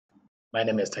My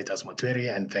name is Titus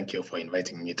Mutwiri, and thank you for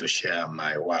inviting me to share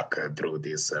my work through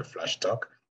this flash talk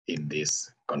in this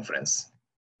conference.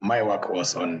 My work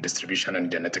was on distribution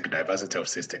and genetic diversity of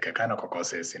cystic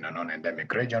echinococcosis in a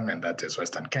non-endemic region, and that is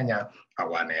Western Kenya, a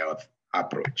One Health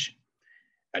approach.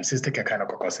 And cystic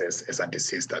echinococcosis is a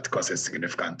disease that causes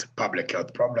significant public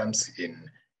health problems in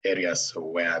areas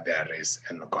where there is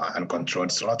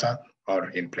uncontrolled slaughter or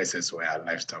in places where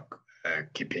livestock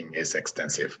keeping is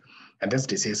extensive. And this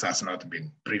disease has not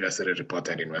been previously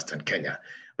reported in Western Kenya,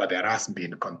 but there has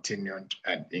been continued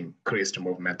and increased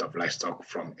movement of livestock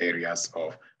from areas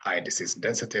of high disease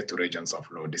density to regions of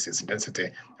low disease density,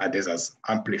 and this has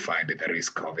amplified the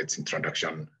risk of its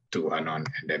introduction to a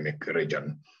non-endemic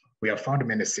region. We have found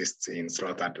many cysts in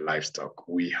slaughtered livestock.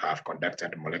 We have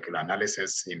conducted molecular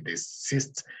analysis in these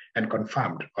cysts and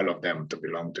confirmed all of them to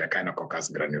belong to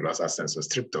Echinococcus granulosa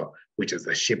sensostrictor, which is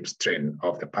the sheep strain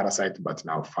of the parasite, but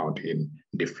now found in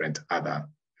different other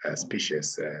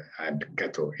species and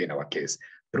cattle in our case.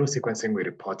 Through sequencing, we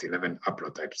report 11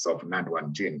 haplotypes of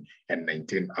NAD1 gene and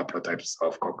 19 haplotypes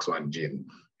of COX1 gene.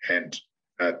 And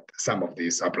some of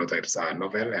these haplotypes are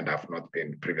novel and have not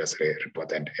been previously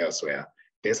reported elsewhere.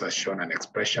 This has shown an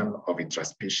expression of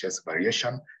intraspecies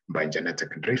variation by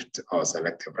genetic drift or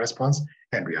selective response,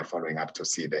 and we are following up to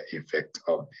see the effect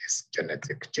of these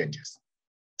genetic changes.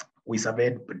 We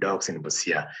surveyed dogs in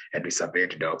Busia and we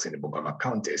surveyed dogs in the Bungoma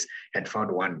counties and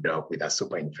found one dog with a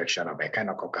superinfection of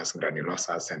Echinococcus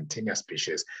granulosa centennial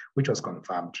species, which was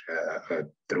confirmed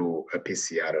through a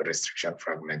PCR restriction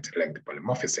fragment length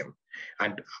polymorphism.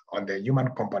 And on the human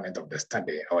component of the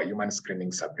study, our human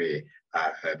screening survey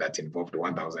that involved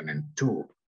 1,002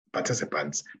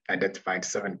 participants identified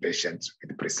 7 patients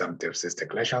with presumptive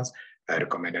cystic lesions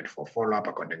recommended for follow-up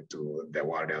according to the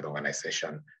World Health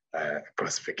Organization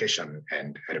classification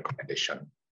and recommendation.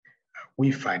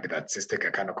 We find that cystic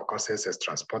echinococcosis is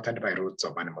transported by routes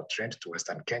of animal trade to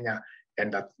Western Kenya,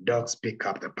 and that dogs pick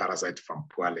up the parasite from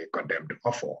poorly condemned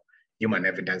offal. Human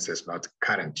evidence is not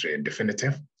currently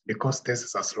definitive because this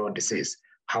is a slow disease.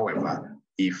 However,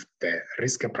 if the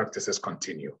risky practices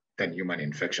continue, then human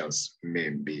infections may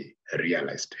be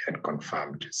realized and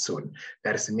confirmed soon.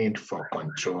 There is a need for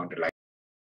controlled.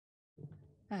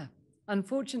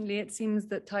 Unfortunately, it seems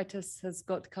that Titus has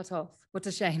got cut off. What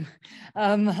a shame.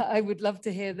 I would love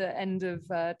to hear the end of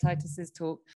Titus's talk.